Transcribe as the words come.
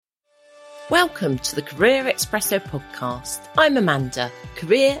Welcome to the Career Espresso podcast. I'm Amanda,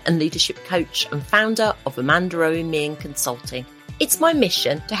 career and leadership coach and founder of Amanda Owen Meehan Consulting. It's my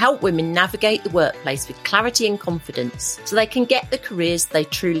mission to help women navigate the workplace with clarity and confidence so they can get the careers they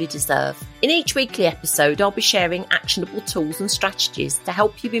truly deserve. In each weekly episode, I'll be sharing actionable tools and strategies to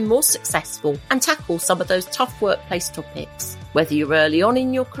help you be more successful and tackle some of those tough workplace topics. Whether you're early on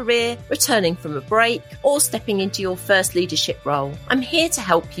in your career, returning from a break, or stepping into your first leadership role, I'm here to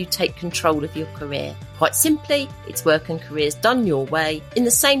help you take control of your career. Quite simply, it's work and careers done your way in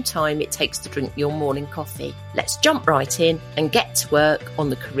the same time it takes to drink your morning coffee. Let's jump right in and get to work on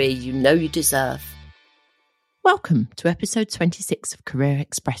the career you know you deserve. Welcome to episode 26 of Career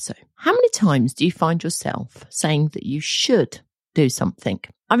Espresso. How many times do you find yourself saying that you should do something?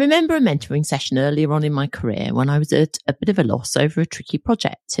 I remember a mentoring session earlier on in my career when I was at a bit of a loss over a tricky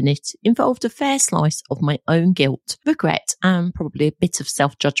project, and it involved a fair slice of my own guilt, regret, and probably a bit of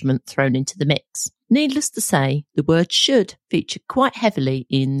self-judgment thrown into the mix. Needless to say, the word should featured quite heavily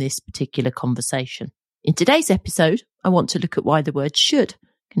in this particular conversation. In today's episode, I want to look at why the word should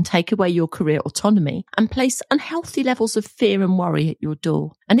can take away your career autonomy and place unhealthy levels of fear and worry at your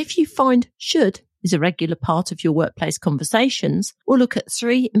door. And if you find should is a regular part of your workplace conversations, we'll look at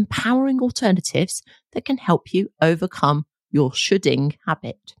 3 empowering alternatives that can help you overcome your shoulding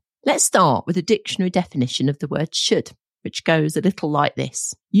habit. Let's start with a dictionary definition of the word should, which goes a little like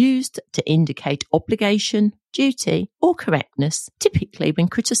this. Used to indicate obligation, duty, or correctness, typically when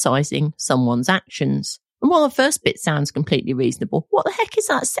criticising someone's actions. And while the first bit sounds completely reasonable, what the heck is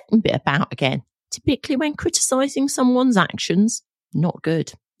that second bit about again? Typically when criticising someone's actions, not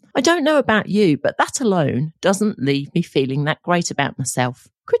good. I don't know about you, but that alone doesn't leave me feeling that great about myself.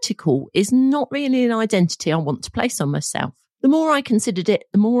 Critical is not really an identity I want to place on myself. The more I considered it,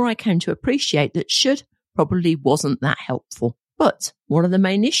 the more I came to appreciate that should probably wasn't that helpful. But what are the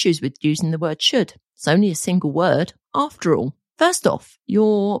main issues with using the word should? It's only a single word, after all. First off,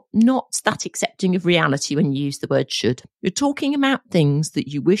 you're not that accepting of reality when you use the word should. You're talking about things that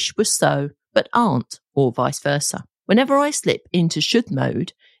you wish were so, but aren't, or vice versa. Whenever I slip into should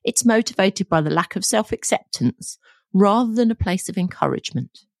mode, it's motivated by the lack of self-acceptance rather than a place of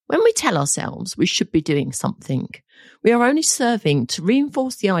encouragement. When we tell ourselves we should be doing something, we are only serving to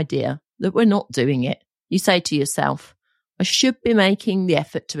reinforce the idea that we're not doing it. You say to yourself, I should be making the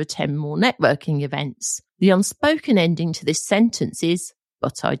effort to attend more networking events. The unspoken ending to this sentence is,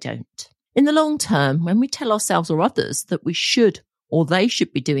 but I don't. In the long term, when we tell ourselves or others that we should or they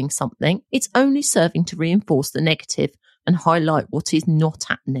should be doing something, it's only serving to reinforce the negative and highlight what is not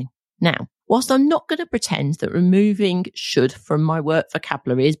happening. Now, whilst I'm not going to pretend that removing should from my work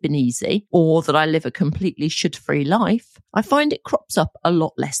vocabulary has been easy, or that I live a completely should-free life, I find it crops up a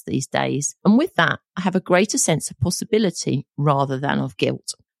lot less these days. And with that, I have a greater sense of possibility rather than of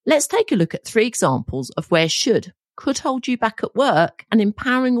guilt. Let's take a look at 3 examples of where should could hold you back at work and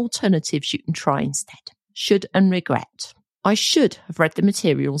empowering alternatives you can try instead. Should and regret. I should have read the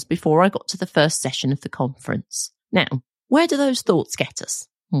materials before I got to the first session of the conference. Now, where do those thoughts get us?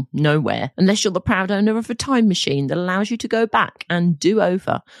 Nowhere, unless you're the proud owner of a time machine that allows you to go back and do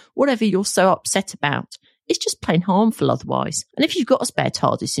over whatever you're so upset about. It's just plain harmful otherwise. And if you've got a spare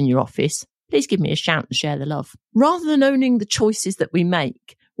TARDIS in your office, please give me a shout and share the love. Rather than owning the choices that we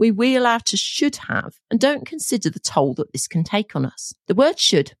make, we wheel out a should have and don't consider the toll that this can take on us. The word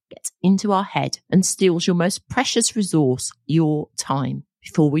should gets into our head and steals your most precious resource, your time.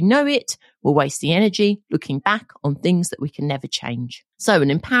 Before we know it, we're wasting energy looking back on things that we can never change. So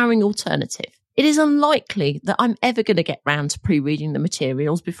an empowering alternative. It is unlikely that I'm ever going to get round to pre-reading the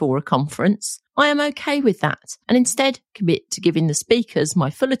materials before a conference. I am okay with that and instead commit to giving the speakers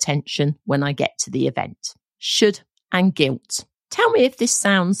my full attention when I get to the event. Should and guilt. Tell me if this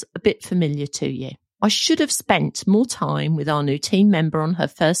sounds a bit familiar to you. I should have spent more time with our new team member on her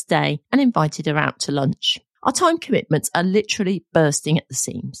first day and invited her out to lunch. Our time commitments are literally bursting at the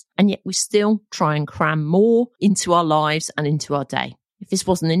seams, and yet we still try and cram more into our lives and into our day. If this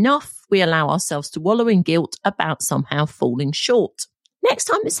wasn't enough, we allow ourselves to wallow in guilt about somehow falling short. Next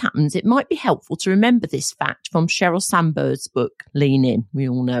time this happens, it might be helpful to remember this fact from Sheryl Sandberg's book, Lean In. We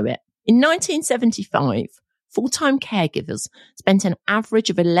all know it. In 1975, full-time caregivers spent an average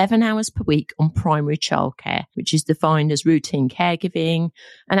of 11 hours per week on primary childcare, which is defined as routine caregiving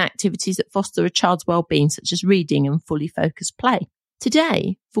and activities that foster a child's well-being, such as reading and fully focused play.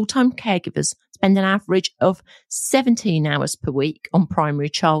 Today, full-time caregivers spend an average of 17 hours per week on primary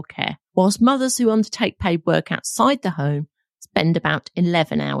childcare, whilst mothers who undertake paid work outside the home spend about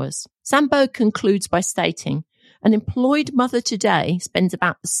 11 hours. Sandberg concludes by stating, an employed mother today spends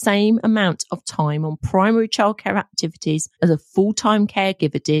about the same amount of time on primary childcare activities as a full-time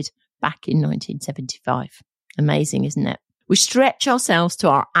caregiver did back in 1975. Amazing, isn't it? We stretch ourselves to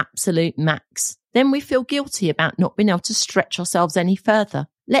our absolute max. Then we feel guilty about not being able to stretch ourselves any further.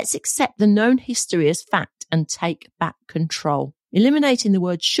 Let's accept the known history as fact and take back control. Eliminating the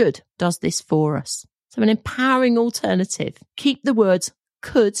word should does this for us. So an empowering alternative. Keep the words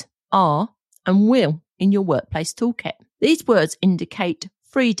could, are, and will in your workplace toolkit. These words indicate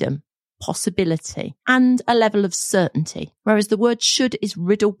freedom, possibility, and a level of certainty, whereas the word should is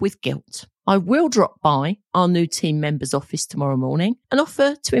riddled with guilt. I will drop by our new team member's office tomorrow morning and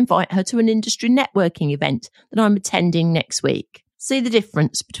offer to invite her to an industry networking event that I'm attending next week. See the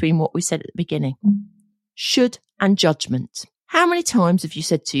difference between what we said at the beginning. Should and judgment. How many times have you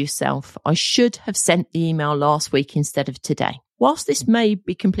said to yourself, I should have sent the email last week instead of today? Whilst this may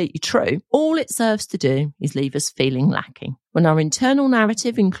be completely true, all it serves to do is leave us feeling lacking. When our internal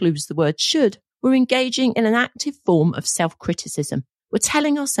narrative includes the word should, we're engaging in an active form of self-criticism. We're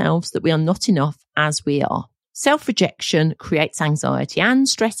telling ourselves that we are not enough as we are. Self-rejection creates anxiety and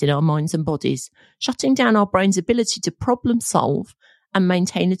stress in our minds and bodies, shutting down our brain's ability to problem solve and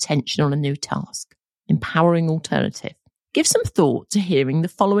maintain attention on a new task. Empowering alternative. Give some thought to hearing the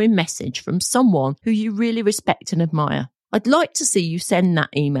following message from someone who you really respect and admire. I'd like to see you send that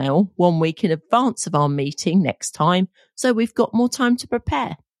email 1 week in advance of our meeting next time, so we've got more time to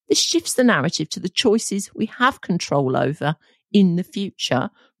prepare. This shifts the narrative to the choices we have control over in the future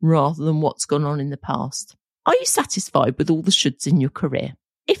rather than what's gone on in the past. Are you satisfied with all the shoulds in your career?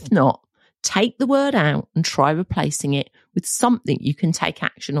 If not, take the word out and try replacing it with something you can take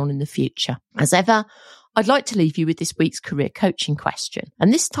action on in the future. As ever, I'd like to leave you with this week's career coaching question.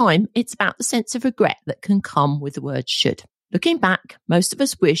 And this time, it's about the sense of regret that can come with the word should. Looking back, most of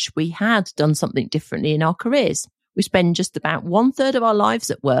us wish we had done something differently in our careers. We spend just about 1/3 of our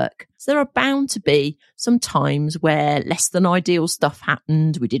lives at work. So there are bound to be some times where less than ideal stuff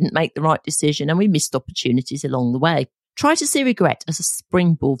happened, we didn't make the right decision, and we missed opportunities along the way. Try to see regret as a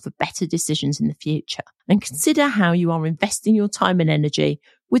springboard for better decisions in the future, and consider how you are investing your time and energy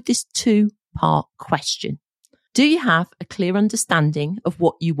with this 2-part question. Do you have a clear understanding of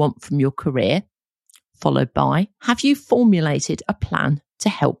what you want from your career? Followed by, have you formulated a plan to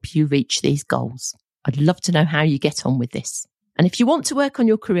help you reach these goals? I'd love to know how you get on with this. And if you want to work on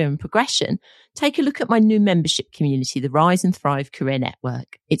your career and progression, take a look at my new membership community, the Rise and Thrive Career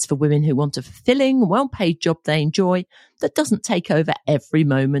Network. It's for women who want a fulfilling, well-paid job they enjoy that doesn't take over every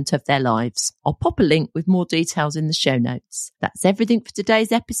moment of their lives. I'll pop a link with more details in the show notes. That's everything for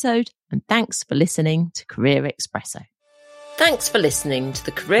today's episode, and thanks for listening to Career Espresso. Thanks for listening to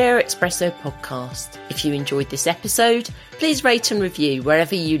the Career Espresso podcast. If you enjoyed this episode, please rate and review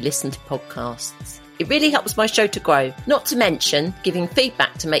wherever you listen to podcasts. It really helps my show to grow, not to mention giving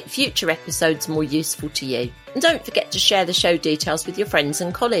feedback to make future episodes more useful to you. And don't forget to share the show details with your friends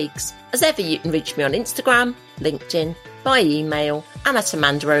and colleagues. As ever, you can reach me on Instagram, LinkedIn, by email, and at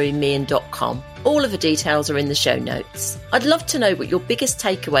amandaoemian.com. All of the details are in the show notes. I'd love to know what your biggest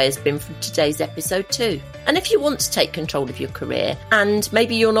takeaway has been from today's episode too. And if you want to take control of your career and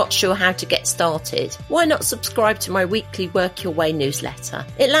maybe you're not sure how to get started, why not subscribe to my weekly Work Your Way newsletter?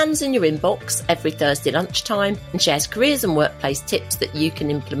 It lands in your inbox every Thursday lunchtime and shares careers and workplace tips that you can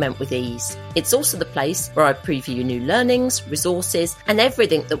implement with ease. It's also the place where I preview new learnings, resources, and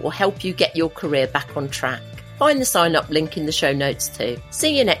everything that will help you get your career back on track. Find the sign up link in the show notes too.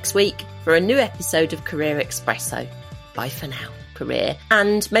 See you next week for a new episode of Career Espresso. Bye for now, career.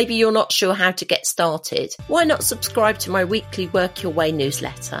 And maybe you're not sure how to get started. Why not subscribe to my weekly Work Your Way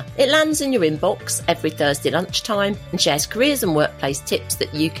newsletter? It lands in your inbox every Thursday lunchtime and shares careers and workplace tips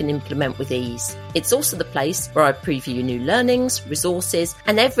that you can implement with ease. It's also the place where I preview new learnings, resources,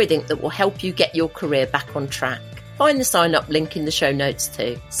 and everything that will help you get your career back on track. Find the sign up link in the show notes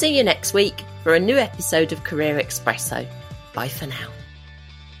too. See you next week for a new episode of Career Espresso. Bye for now.